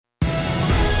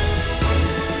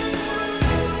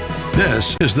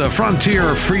This is the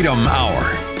Frontier Freedom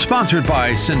Hour, sponsored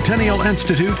by Centennial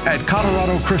Institute at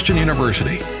Colorado Christian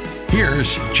University.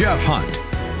 Here's Jeff Hunt.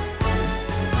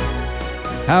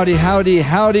 Howdy, howdy,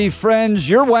 howdy, friends.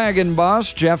 Your wagon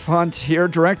boss, Jeff Hunt here,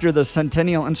 director of the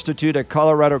Centennial Institute at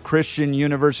Colorado Christian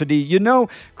University. You know,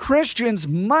 Christians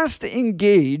must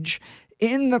engage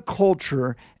in the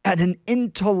culture at an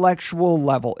intellectual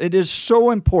level. It is so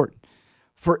important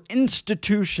for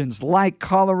institutions like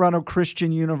Colorado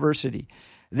Christian University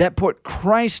that put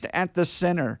Christ at the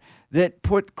center, that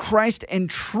put Christ and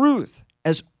truth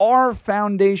as our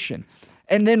foundation,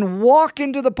 and then walk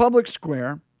into the public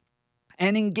square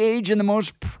and engage in the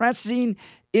most pressing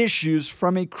issues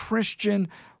from a Christian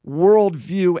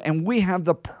worldview. And we have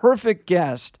the perfect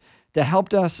guest to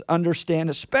help us understand,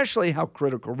 especially how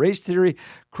critical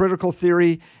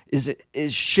theory is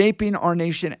shaping our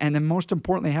nation, and then most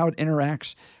importantly, how it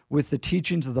interacts with the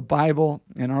teachings of the Bible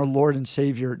and our Lord and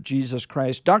Savior, Jesus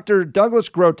Christ. Dr. Douglas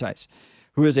Groothuis,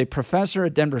 who is a professor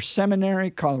at Denver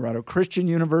Seminary, Colorado Christian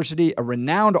University, a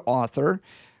renowned author.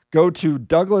 Go to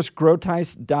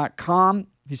douglasgroothuis.com.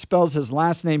 He spells his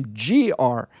last name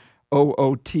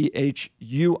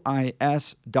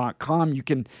Groothuis.com. You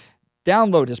can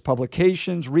download his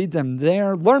publications, read them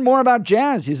there, learn more about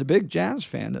jazz. He's a big jazz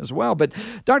fan as well. But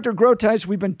Dr. Groothuis,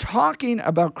 we've been talking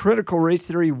about critical race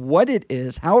theory, what it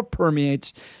is, how it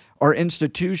permeates our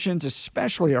institutions,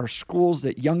 especially our schools,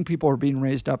 that young people are being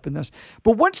raised up in this.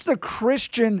 But what's the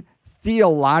Christian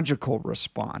theological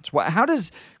response? How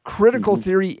does critical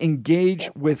theory engage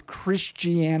with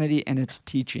Christianity and its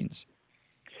teachings?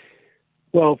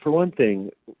 Well, for one thing,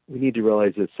 we need to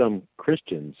realize that some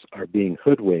Christians are being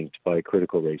hoodwinked by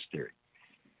critical race theory.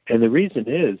 And the reason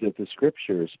is that the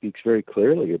Scripture speaks very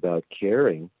clearly about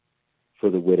caring for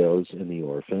the widows and the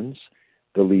orphans,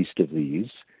 the least of these.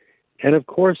 And of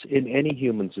course, in any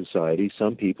human society,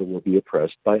 some people will be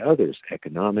oppressed by others,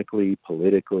 economically,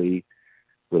 politically,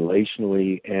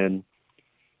 relationally, and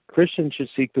Christians should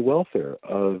seek the welfare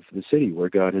of the city where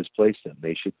God has placed them.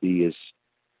 They should be, as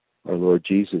our Lord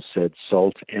Jesus said,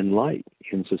 salt and light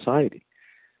in society.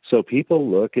 So people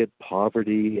look at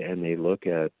poverty and they look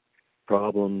at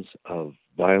problems of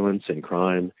violence and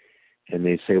crime, and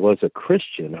they say, well, as a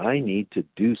Christian, I need to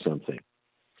do something.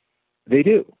 They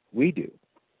do. We do.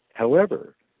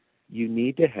 However, you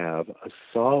need to have a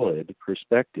solid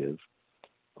perspective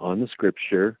on the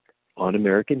Scripture, on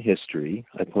American history,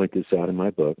 I point this out in my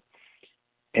book,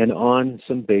 and on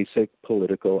some basic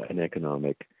political and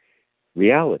economic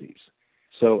realities.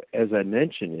 So, as I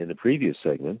mentioned in the previous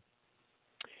segment,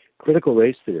 critical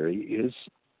race theory is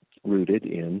rooted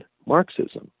in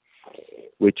Marxism,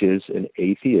 which is an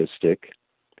atheistic,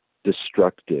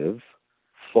 destructive,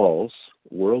 false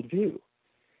worldview.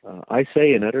 I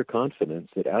say in utter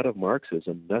confidence that out of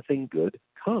Marxism, nothing good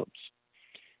comes.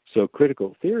 So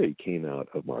critical theory came out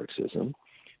of Marxism,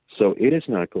 so it is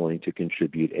not going to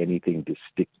contribute anything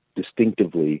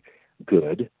distinctively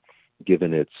good,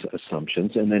 given its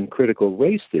assumptions. And then critical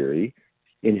race theory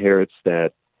inherits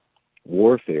that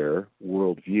warfare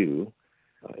worldview,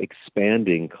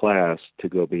 expanding class to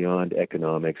go beyond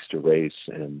economics to race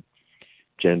and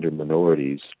gender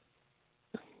minorities,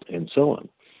 and so on.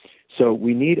 So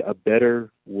we need a better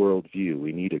worldview.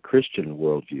 We need a Christian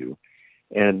worldview.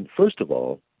 And first of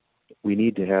all, we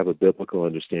need to have a biblical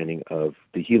understanding of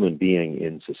the human being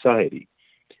in society.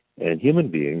 And human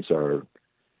beings are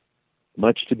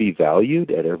much to be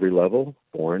valued at every level,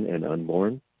 born and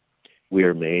unborn. We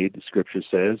are made, Scripture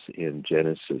says, in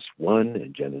Genesis 1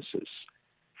 and Genesis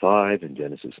 5 and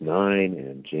Genesis 9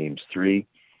 and James 3.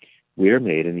 We are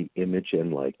made in the image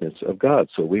and likeness of God.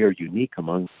 So we are unique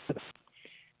among us.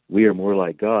 We are more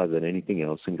like God than anything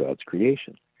else in God's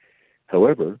creation.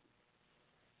 However,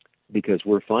 because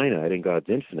we're finite and God's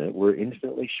infinite, we're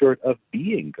infinitely short of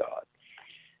being God.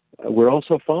 We're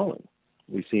also fallen.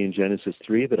 We see in Genesis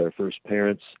 3 that our first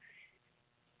parents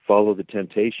followed the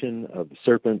temptation of the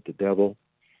serpent, the devil,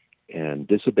 and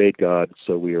disobeyed God,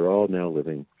 so we are all now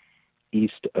living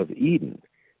east of Eden.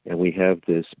 And we have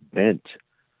this bent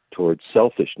towards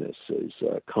selfishness, as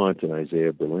Kant and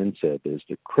Isaiah Berlin said, there's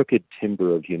the crooked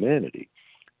timber of humanity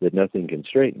that nothing can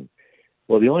straighten.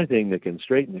 Well, the only thing that can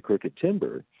straighten the crooked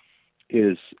timber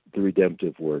is the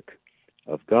redemptive work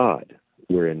of God,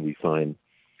 wherein we find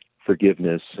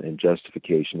forgiveness and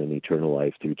justification and eternal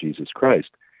life through Jesus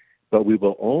Christ. But we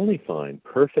will only find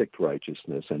perfect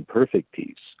righteousness and perfect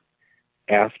peace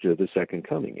after the second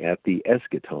coming, at the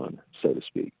eschaton, so to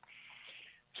speak.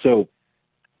 So,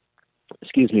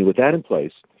 with that in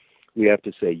place, we have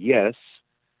to say, yes,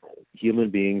 human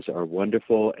beings are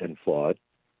wonderful and flawed.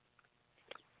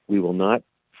 We will not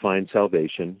find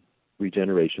salvation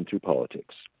regeneration through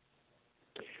politics.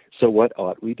 So what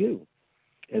ought we do?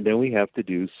 And then we have to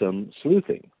do some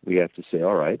sleuthing. We have to say,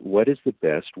 all right, what is the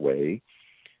best way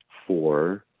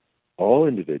for all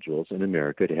individuals in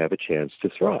America to have a chance to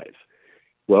thrive?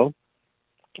 Well,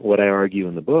 what I argue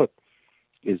in the book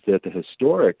is that the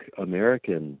historic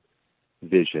American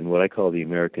vision, what I call the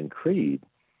American Creed,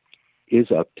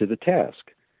 is up to the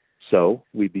task. So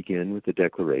we begin with the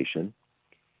Declaration.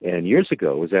 And years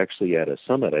ago, it was actually at a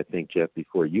summit, I think, Jeff,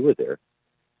 before you were there,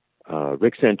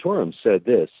 Rick Santorum said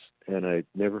this, and I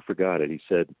never forgot it. He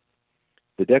said,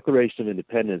 the Declaration of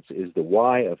Independence is the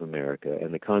why of America,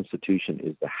 and the Constitution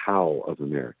is the how of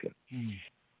America. Mm.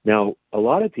 Now, a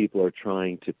lot of people are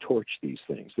trying to torch these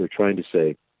things. They're trying to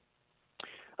say,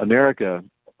 America,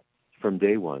 from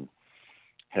day one,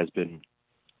 has been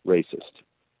racist.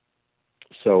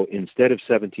 So instead of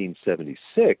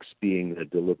 1776 being the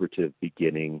deliberative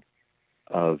beginning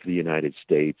of the United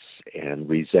States and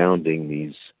resounding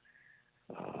these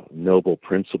noble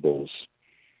principles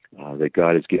that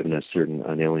God has given us certain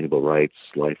unalienable rights,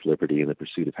 life, liberty, and the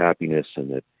pursuit of happiness,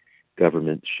 and that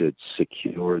government should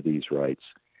secure these rights.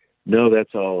 No,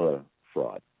 that's all a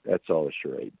fraud. That's all a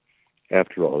charade.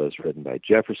 After all, that's written by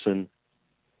Jefferson,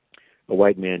 a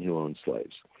white man who owned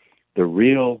slaves. The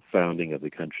real founding of the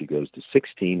country goes to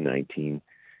 1619,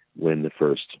 when the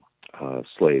first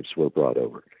slaves were brought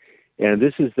over. And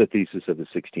this is the thesis of the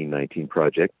 1619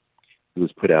 Project. It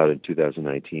was put out in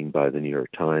 2019 by the New York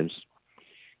Times.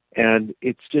 And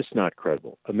it's just not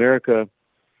credible. America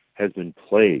has been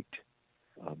plagued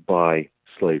by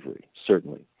slavery,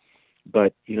 certainly.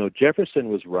 But, you know, Jefferson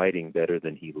was writing better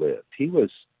than he lived. He was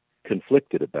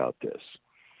conflicted about this.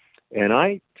 And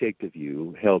I take the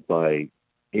view held by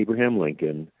Abraham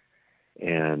Lincoln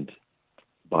and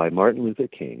by Martin Luther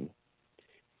King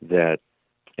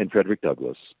and Frederick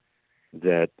Douglass,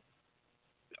 that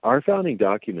our founding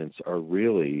documents are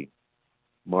really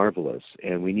marvelous,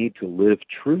 and we need to live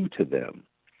true to them.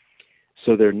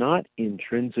 So they're not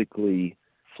intrinsically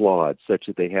flawed, such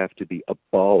that they have to be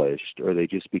abolished or they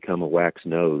just become a wax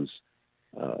nose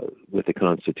with the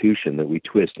Constitution that we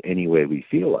twist any way we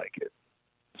feel like it.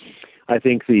 I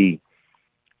think the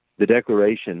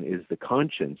Declaration is the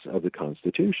conscience of the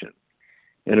Constitution.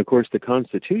 And of course, the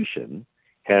Constitution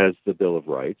has the Bill of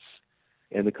Rights,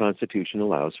 and the Constitution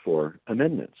allows for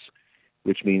amendments,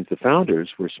 which means the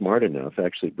founders were smart enough,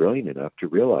 actually brilliant enough, to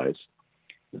realize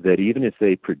that even if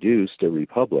they produced a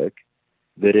republic,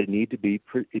 that it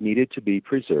needed to be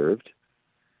preserved,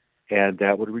 and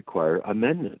that would require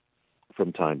amendment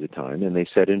from time to time, and they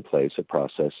set in place a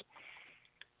process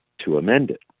to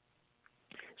amend it.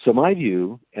 So my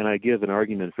view, and I give an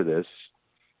argument for this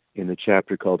in the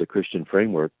chapter called The Christian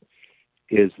Framework,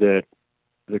 is that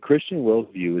the Christian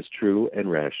worldview is true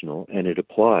and rational, and it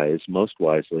applies most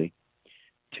wisely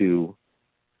to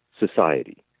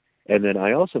society. And then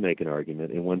I also make an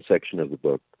argument in one section of the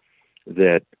book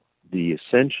that the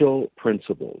essential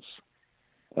principles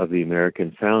of the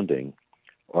American founding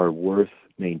are worth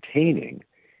maintaining,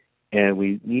 and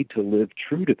we need to live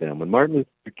true to them. When Martin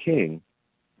Luther King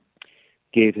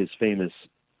gave his famous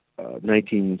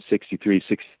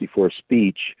 1963-64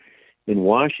 speech in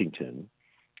Washington,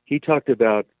 he talked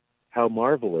about how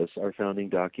marvelous our founding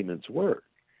documents were.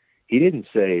 He didn't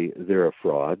say they're a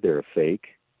fraud, they're a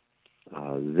fake.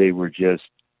 They were just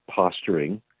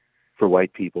posturing for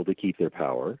white people to keep their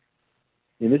power.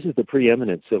 And this is the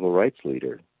preeminent civil rights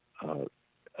leader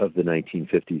of the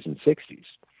 1950s and 60s.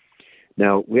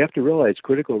 Now, we have to realize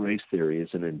critical race theory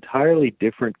is an entirely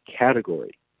different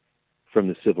category from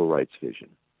the civil rights vision.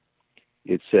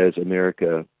 It says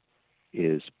America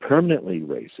is permanently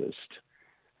racist,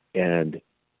 and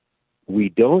we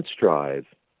don't strive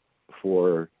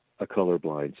for a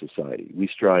colorblind society. We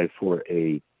strive for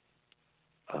a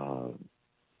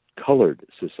colored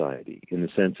society, in the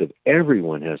sense of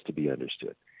everyone has to be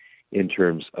understood in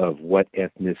terms of what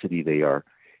ethnicity they are,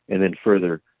 and then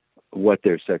further, what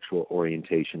their sexual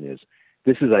orientation is.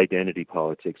 This is identity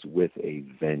politics with a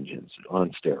vengeance,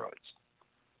 on steroids.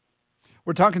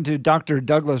 We're talking to Dr.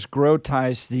 Douglas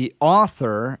Groothuis, the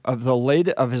author of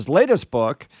his latest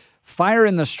book, Fire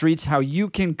in the Streets, How You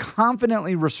Can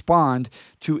Confidently Respond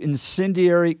to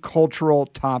Incendiary Cultural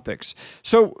Topics.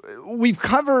 So we've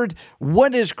covered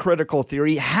what is critical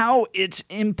theory, how it's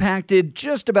impacted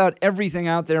just about everything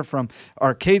out there, from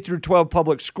our K through 12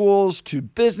 public schools to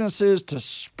businesses to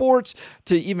sports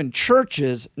to even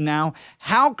churches now,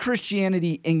 how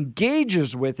Christianity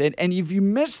engages with it. And if you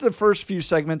missed the first few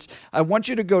segments, I want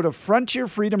you to go to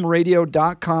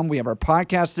frontierfreedomradio.com. We have our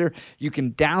podcast there. You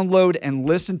can download and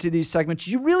listen to these segments,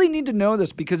 you really need to know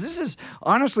this because this is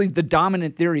honestly the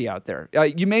dominant theory out there.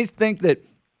 You may think that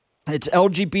it's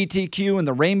LGBTQ and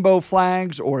the rainbow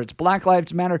flags, or it's Black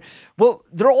Lives Matter. Well,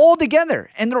 they're all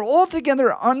together, and they're all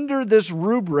together under this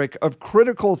rubric of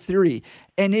critical theory,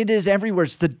 and it is everywhere.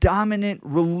 It's the dominant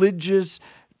religious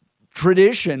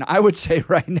tradition, I would say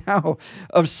right now,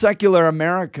 of secular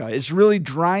America. It's really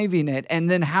driving it. And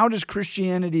then how does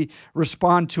Christianity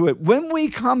respond to it? When we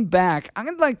come back,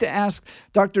 I'd like to ask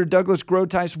Dr. Douglas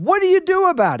Groothuis, what do you do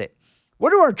about it? What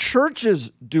do our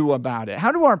churches do about it?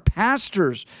 How do our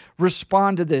pastors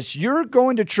respond to this? You're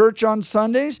going to church on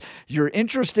Sundays. You're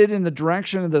interested in the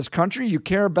direction of this country. You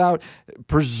care about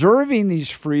preserving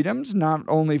these freedoms, not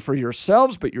only for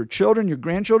yourselves, but your children, your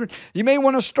grandchildren. You may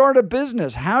want to start a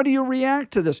business. How do you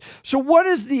react to this? So what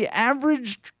is the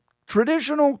average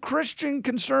traditional Christian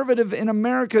conservative in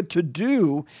America to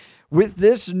do with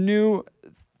this new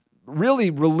really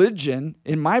religion,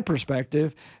 in my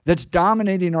perspective, that's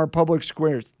dominating our public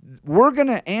squares? We're going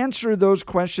to answer those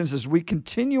questions as we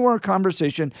continue our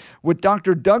conversation with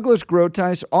Dr. Douglas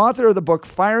Groothuis, author of the book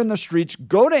Fire in the Streets.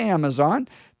 Go to Amazon,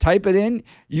 type it in.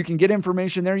 You can get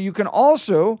information there. You can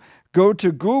also go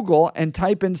to Google and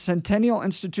type in Centennial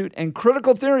Institute and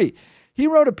Critical Theory. He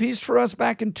wrote a piece for us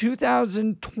back in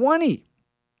 2020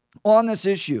 on this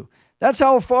issue. That's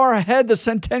how far ahead the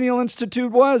Centennial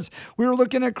Institute was. We were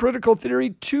looking at critical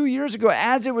theory 2 years ago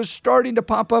as it was starting to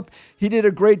pop up. He did a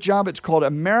great job. It's called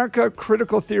America,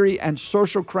 Critical Theory, and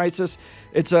Social Crisis.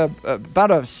 It's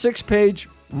about a 6-page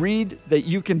read that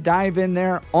you can dive in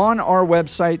there on our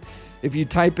website if you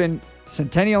type in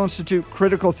Centennial Institute,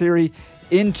 Critical Theory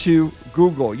into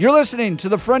Google. You're listening to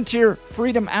the Frontier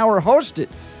Freedom Hour, hosted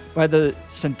by the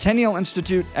Centennial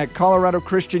Institute at Colorado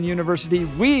Christian University.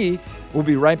 We will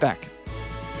be right back.